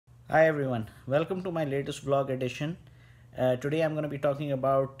Hi everyone, welcome to my latest vlog edition. Today I'm going to be talking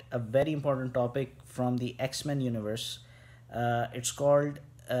about a very important topic from the X-Men universe. It's called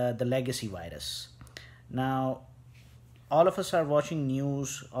the Legacy Virus. Now, all of us are watching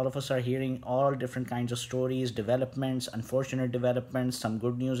news, all of us are hearing all different kinds of stories, developments, unfortunate developments, some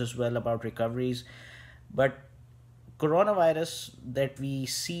good news as well about recoveries. But coronavirus that we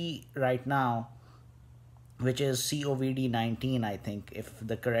see right now, which is COVID-19, I think, if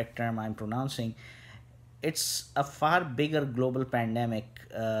the correct term I'm pronouncing, it's a far bigger global pandemic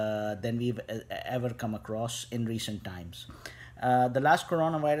than we've ever come across in recent times. The last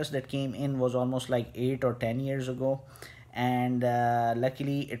coronavirus that came in was almost like 8 or 10 years ago, and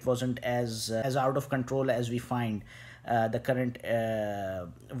luckily it wasn't as out of control as we find the current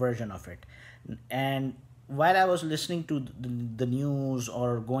version of it. And while I was listening to the news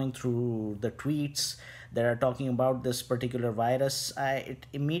or going through the tweets that are talking about this particular virus, it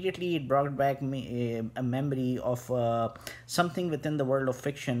immediately brought back me a memory of something within the world of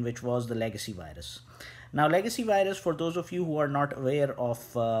fiction, which was the legacy virus. Now, legacy virus, for those of you who are not aware of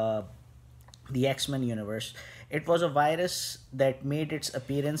the X-Men universe, it was a virus that made its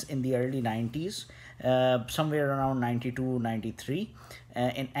appearance in the early 90s, somewhere around 92, 93,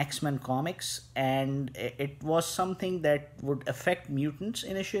 in X-Men comics, and it was something that would affect mutants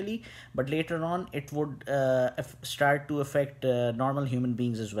initially, but later on it would start to affect normal human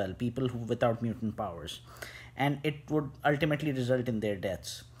beings as well, people who without mutant powers, and it would ultimately result in their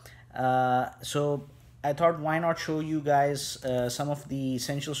deaths. So I thought, why not show you guys some of the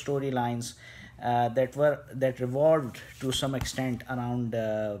essential storylines that revolved to some extent around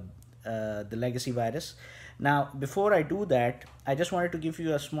the legacy virus. Now, before I do that, I just wanted to give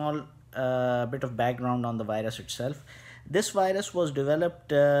you a small bit of background on the virus itself. This virus was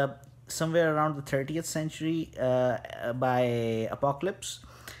developed somewhere around the 30th century by Apocalypse,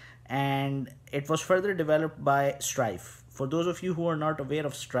 and it was further developed by Strife. For those of you who are not aware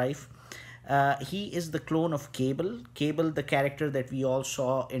of Strife, he is the clone of Cable. Cable, the character that we all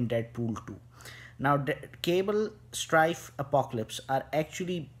saw in Deadpool 2. Now, Cable, Strife, Apocalypse are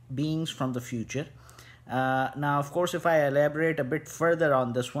actually beings from the future. Now, of course, if I elaborate a bit further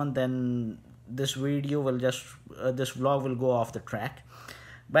on this one, then this video will this vlog will go off the track.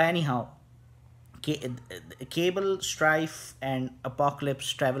 But anyhow, Cable, Strife, and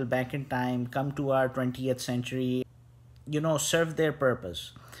Apocalypse travel back in time, come to our 20th century, serve their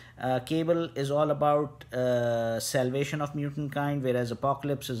purpose. Cable is all about salvation of mutant kind, whereas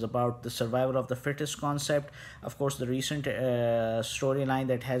Apocalypse is about the survival of the fittest concept. Of course, the recent storyline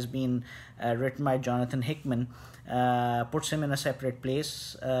that has been written by Jonathan Hickman puts him in a separate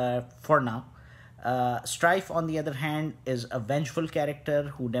place for now. Strife, on the other hand, is a vengeful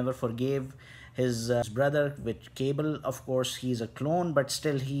character who never forgave his brother. With Cable, of course, he's a clone, but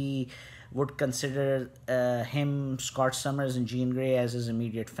still he would consider him, Scott Summers, and Jean Grey as his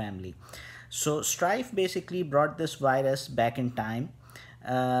immediate family. So Strife basically brought this virus back in time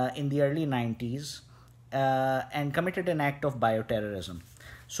in the early 90s and committed an act of bioterrorism.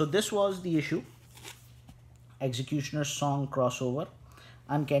 So this was the issue: Executioner's Song crossover,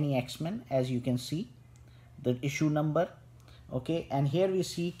 Uncanny X-Men, as you can see, the issue number. Okay, and here we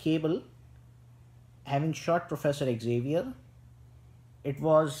see Cable having shot Professor Xavier. It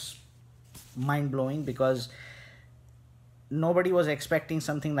was mind-blowing because nobody was expecting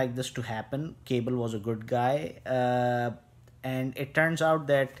something like this to happen. Cable was a good guy, and it turns out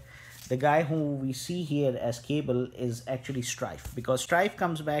that the guy who we see here as Cable is actually Strife, because Strife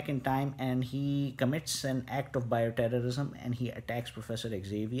comes back in time and he commits an act of bioterrorism and he attacks Professor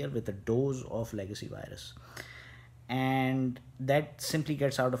Xavier with a dose of legacy virus, and that simply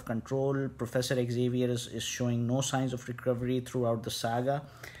gets out of control. Professor Xavier is showing no signs of recovery throughout the saga,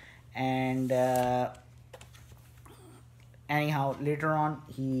 and anyhow, later on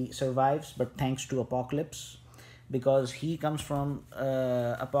he survives, but thanks to Apocalypse, because he comes from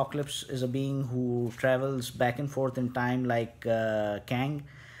Apocalypse is a being who travels back and forth in time like Kang,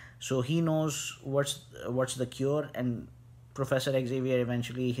 so he knows what's the cure, and Professor Xavier,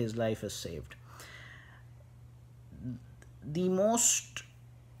 eventually his life is saved. The most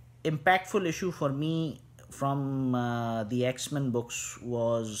impactful issue for me from the X-Men books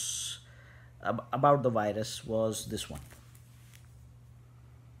was about the virus was this one.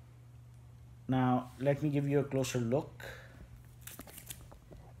 Now, let me give you a closer look.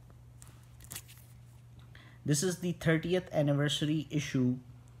 This is the 30th anniversary issue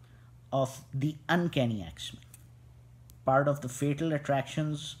of the Uncanny X-Men, part of the Fatal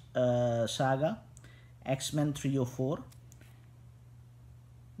Attractions saga, X-Men 304.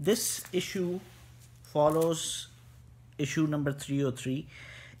 This issue follows issue number 303.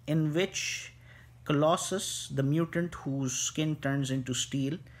 in which Colossus, the mutant whose skin turns into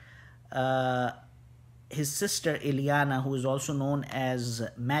steel, uh, his sister Ileana, who is also known as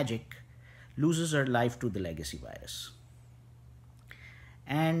Magic, loses her life to the legacy virus.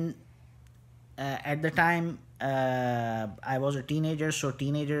 And at the time, I was a teenager, so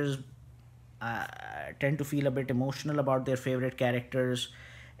teenagers tend to feel a bit emotional about their favorite characters.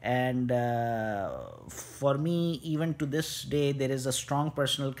 And for me, even to this day, there is a strong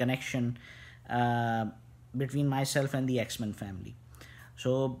personal connection uh, between myself and the X-Men family.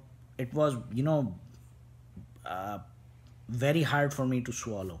 So it was, uh, very hard for me to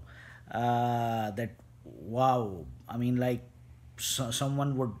swallow that, wow, I mean, like,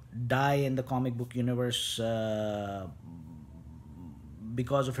 someone would die in the comic book universe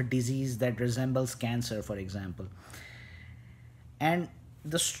because of a disease that resembles cancer, for example. And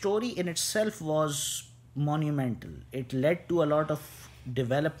the story in itself was monumental. It led to a lot of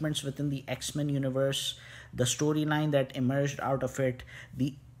developments within the X-Men universe, the storyline that emerged out of it,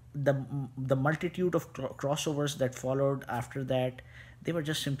 the the the multitude of crossovers that followed after that. They were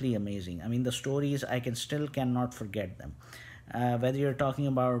just simply amazing. I mean, the stories, I can still cannot forget them. Whether you're talking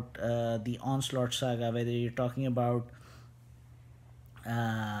about the Onslaught saga, whether you're talking about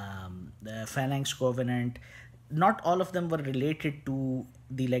the Phalanx Covenant, not all of them were related to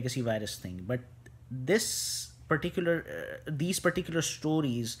the legacy virus thing, but these particular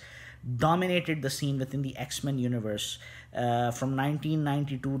stories dominated the scene within the X-Men universe from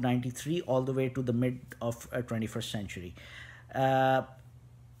 1992-93 all the way to the mid of 21st century. Uh,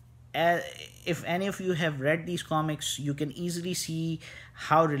 if any of you have read these comics, you can easily see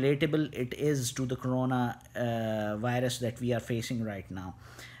how relatable it is to the corona virus that we are facing right now.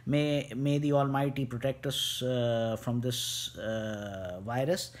 May the Almighty protect us from this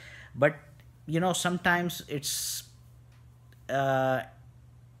virus. But sometimes uh,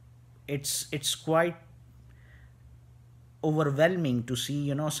 it's quite overwhelming to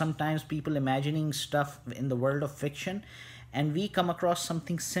see, sometimes people imagining stuff in the world of fiction, and we come across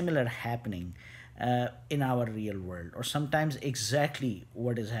something similar happening in our real world, or sometimes exactly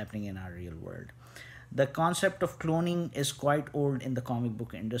what is happening in our real world. The concept of cloning is quite old in the comic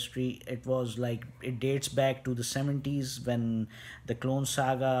book industry. It dates back to the 70s when the Clone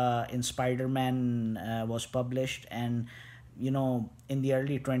Saga in Spider-Man was published. And in the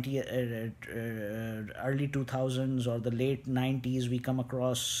early 2000s or the late 90s, we come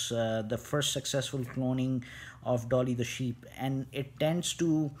across the first successful cloning of Dolly the sheep, and it tends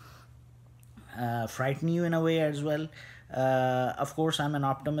to frighten you in a way as well. Of course, I'm an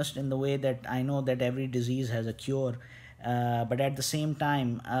optimist in the way that I know that every disease has a cure, but at the same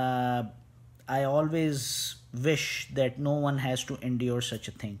time, I always wish that no one has to endure such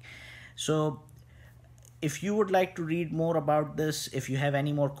a thing. So if you would like to read more about this, if you have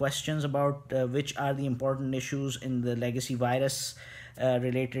any more questions about which are the important issues in the legacy virus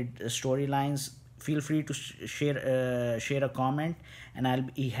related storylines, feel free to share a comment, and I'll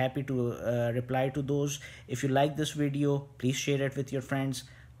be happy to reply to those. If you like this video, please share it with your friends.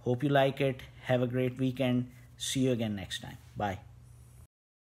 Hope you like it. Have a great weekend. See you again next time. Bye.